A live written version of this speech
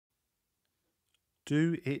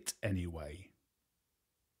Do it anyway.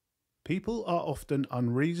 People are often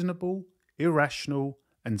unreasonable, irrational,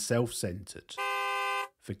 and self-centered.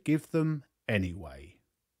 Forgive them anyway.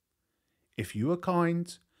 If you are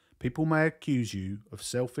kind, people may accuse you of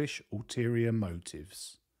selfish, ulterior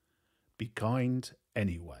motives. Be kind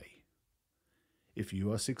anyway. If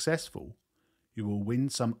you are successful, you will win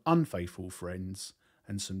some unfaithful friends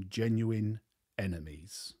and some genuine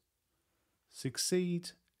enemies.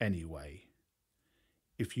 Succeed anyway.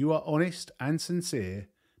 If you are honest and sincere,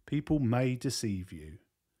 people may deceive you.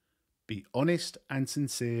 Be honest and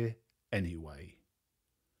sincere anyway.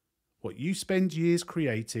 What you spend years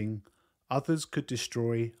creating, others could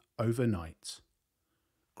destroy overnight.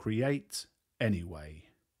 Create anyway.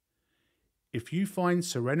 If you find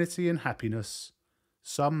serenity and happiness,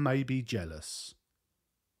 some may be jealous.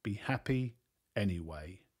 Be happy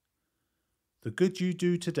anyway. The good you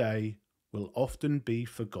do today will often be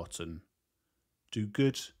forgotten. Do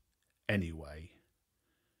good anyway.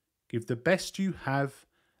 Give the best you have,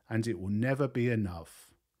 and it will never be enough.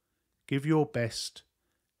 Give your best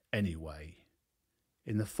anyway.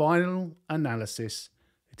 In the final analysis,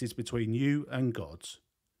 it is between you and God.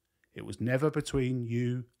 It was never between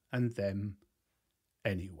you and them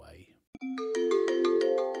anyway.